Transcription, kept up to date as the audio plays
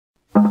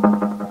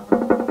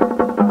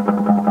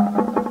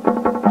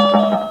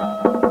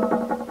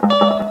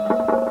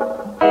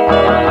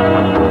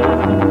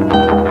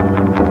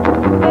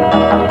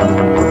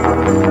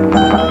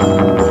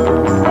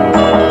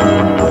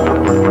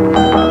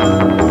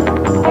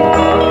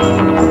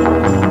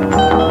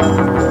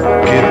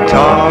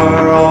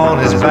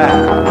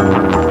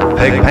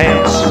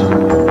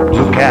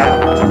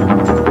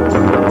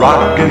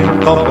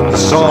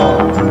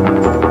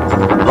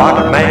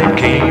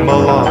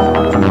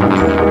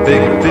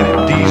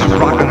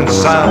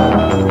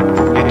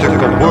sound. He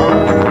took a world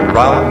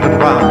round and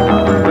round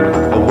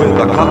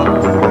with a clock,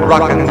 a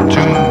rockin'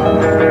 tune.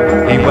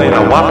 He played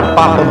a wop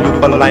bop a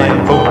loop a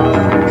lambo,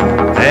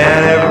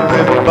 and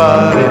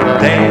everybody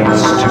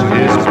danced to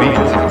his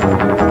beat.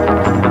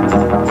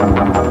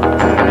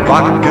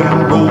 Rock and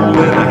roll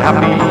and a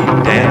happy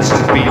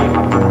dancing beat.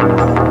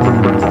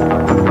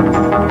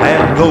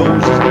 And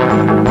those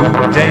who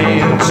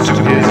danced to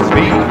his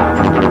beat,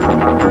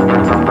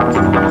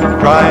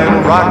 crying,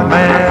 "Rock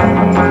man,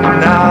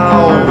 now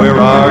where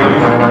are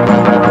you?"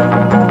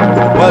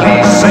 Well,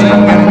 he's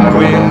singing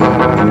wind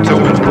to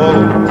winds blow,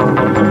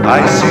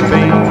 icy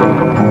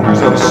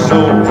fingers of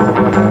snow.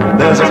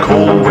 There's a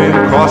cold wind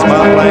across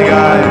my blank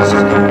eyes.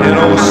 You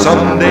know,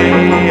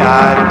 someday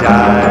I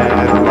die,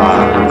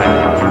 rock man.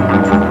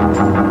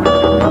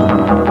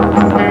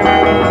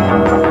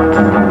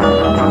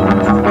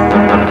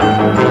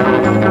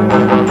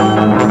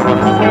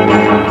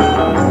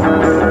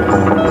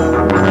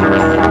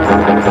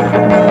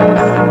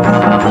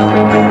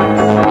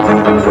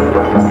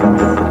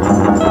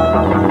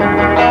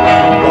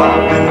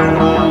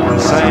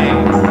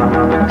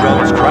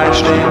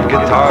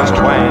 Guitars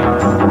twang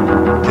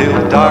till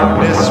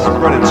darkness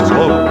spread its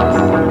cloak,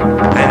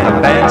 and the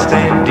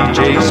bandstand DJ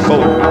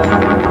spoke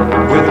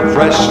with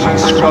freshly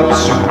scrubbed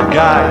suit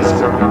guys.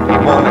 He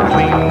wanna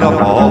clean up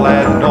all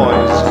that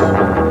noise.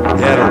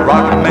 He had a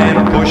rock man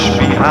push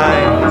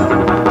behind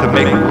to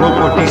make room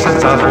for decent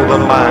sounds for the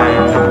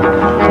mind.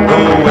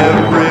 Though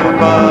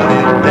everybody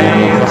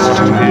danced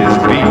to his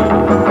beat,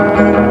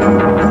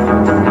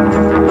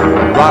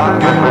 rock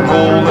and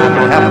roll and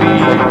happy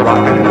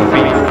rockin'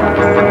 feet.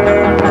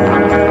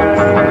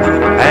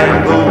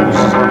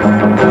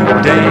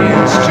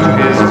 Dance to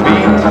his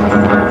beat,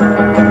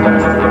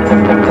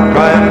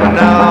 right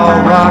now,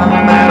 rock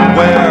man,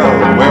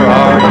 where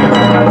are you?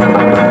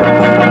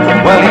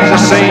 Well, he's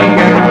a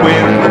singing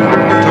wind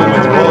to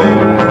winds blow,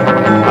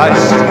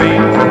 icy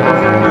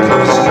fingers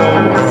of snow.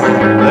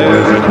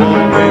 There's a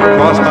cold wind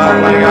across my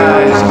blank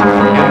eyes.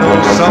 You know,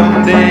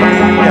 someday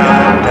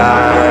I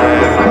die,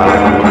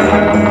 rock man.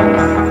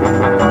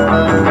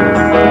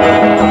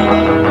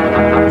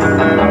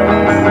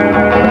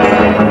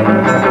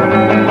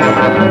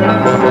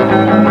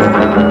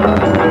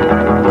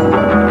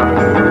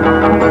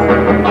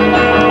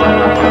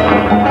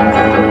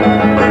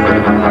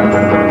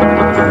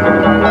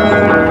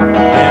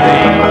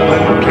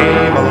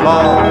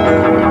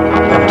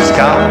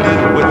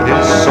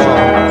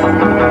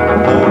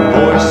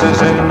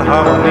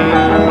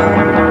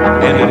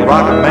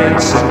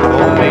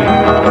 Symphony.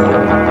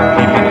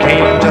 He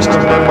became just a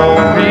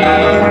memory,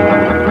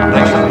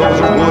 thanks to those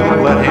who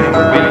wouldn't let him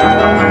be.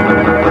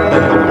 But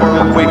then the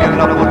world waking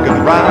up looking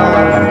round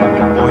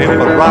for him,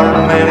 but rock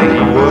man,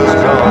 he was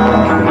gone.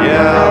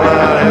 Yeah,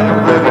 let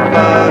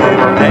everybody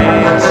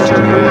dance to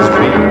his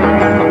beat.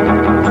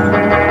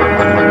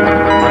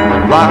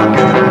 Rock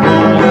and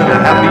roll and a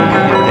happy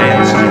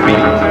dancing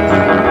beat.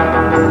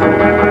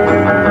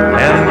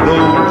 And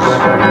those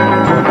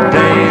who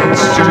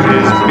dance to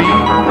his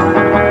beat,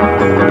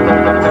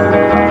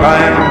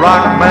 crying,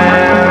 "Rock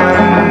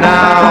man,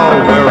 now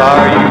where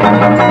are you?"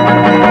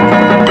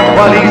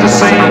 While he's a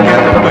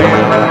singing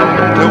wind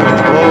till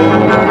winds blow,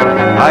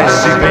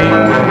 icy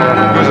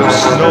fingers of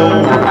snow.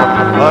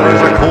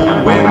 There's a cold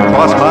wind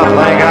across my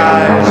blank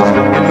eyes.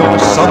 You know,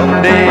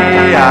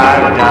 someday I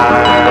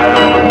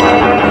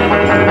die.